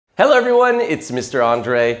Hello everyone, it's Mr.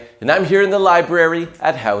 Andre, and I'm here in the library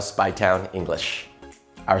at House by Town English.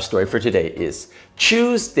 Our story for today is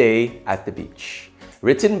Tuesday at the Beach,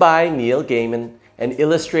 written by Neil Gaiman and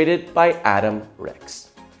illustrated by Adam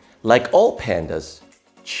Rex. Like all pandas,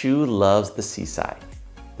 Chu loves the seaside,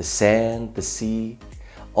 the sand, the sea,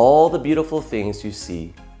 all the beautiful things you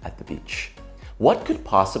see at the beach. What could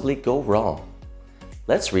possibly go wrong?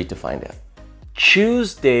 Let's read to find out.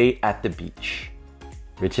 Tuesday at the Beach,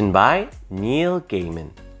 written by Neil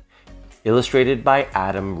Gaiman, illustrated by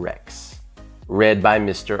Adam Rex, read by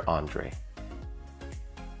Mr. Andre.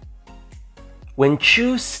 When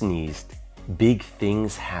Chu sneezed, big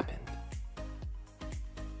things happened.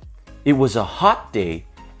 It was a hot day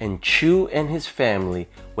and Chu and his family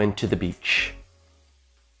went to the beach.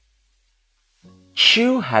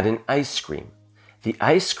 Chu had an ice cream. The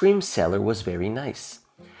ice cream seller was very nice.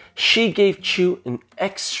 She gave Chu an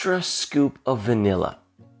extra scoop of vanilla.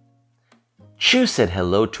 Chu said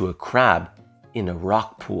hello to a crab in a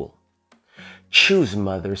rock pool. Chu's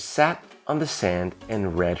mother sat on the sand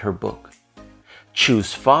and read her book.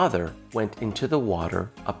 Chu's father went into the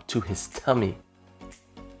water up to his tummy.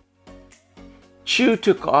 Chu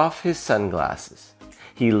took off his sunglasses.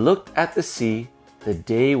 He looked at the sea. The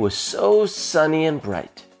day was so sunny and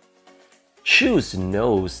bright. Chu's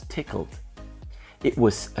nose tickled. It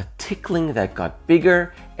was a tickling that got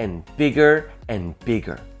bigger and bigger and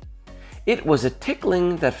bigger. It was a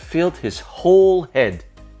tickling that filled his whole head.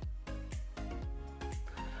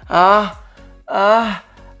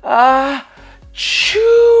 Chu!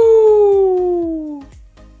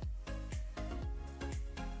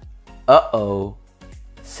 Uh-oh,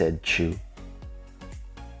 said Chu.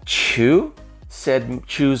 Chu? Said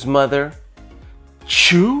Chu's mother.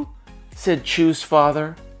 Chu? Said Chu's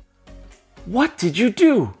father. What did you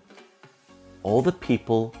do? All the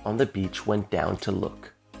people on the beach went down to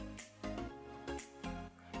look.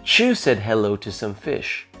 Chu said hello to some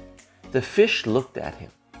fish. The fish looked at him.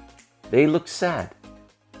 They looked sad.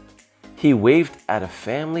 He waved at a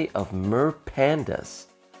family of mer pandas.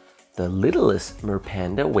 The littlest mer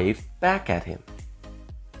panda waved back at him.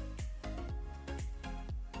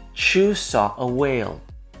 Chu saw a whale.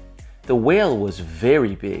 The whale was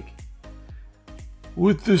very big.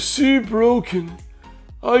 With the sea broken,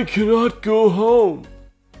 I cannot go home,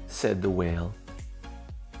 said the whale.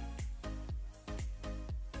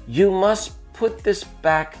 You must put this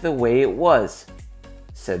back the way it was,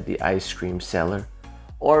 said the ice cream seller,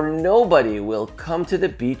 or nobody will come to the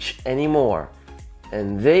beach anymore,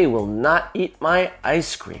 and they will not eat my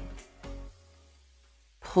ice cream.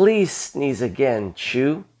 Please sneeze again,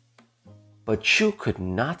 Chu. But Chu could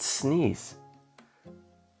not sneeze.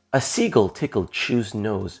 A seagull tickled Chu's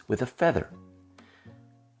nose with a feather.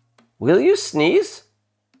 Will you sneeze?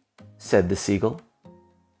 Said the seagull.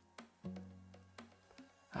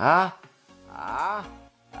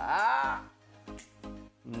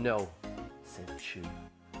 No, said Chu.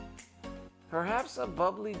 Perhaps a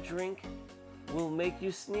bubbly drink will make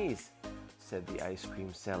you sneeze, said the ice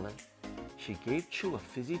cream seller. She gave Chu a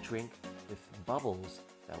fizzy drink with bubbles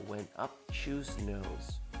that went up Chu's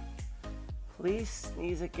nose. Please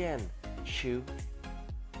sneeze again, Chu.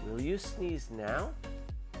 Will you sneeze now?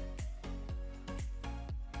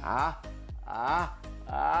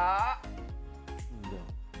 No,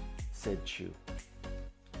 said Chu.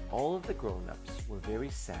 All of the grown-ups were very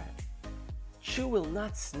sad. Chu will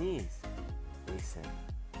not sneeze, they said.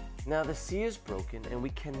 Now the sea is broken and we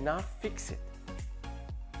cannot fix it.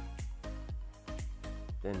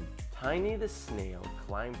 Then Tiny the snail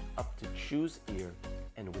climbed up to Chu's ear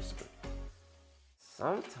and whispered,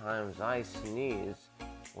 Sometimes I sneeze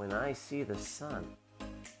when I see the sun.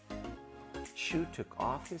 Chu took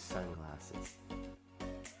off his sunglasses.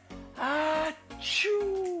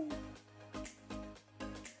 Achoo!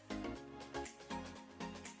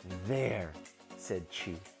 There, said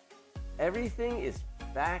Chu. Everything is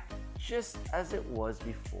back just as it was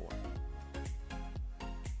before.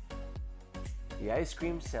 The ice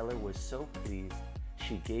cream seller was so pleased,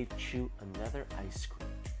 she gave Chu another ice cream.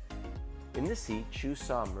 In the sea, Chu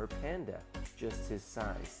saw a mer panda, just his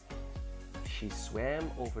size. She swam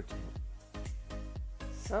over to him.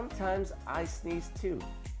 Sometimes I sneeze too,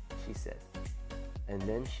 she said, and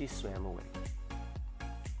then she swam away.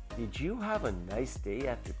 Did you have a nice day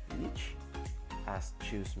at the beach? Asked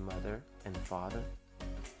Chu's mother and father.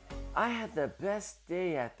 I had the best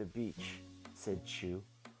day at the beach, said Chu,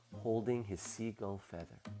 holding his seagull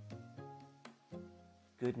feather.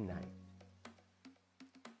 Good night.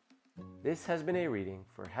 This has been a reading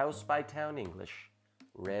for House by Town English,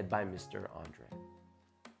 read by Mr. Andre.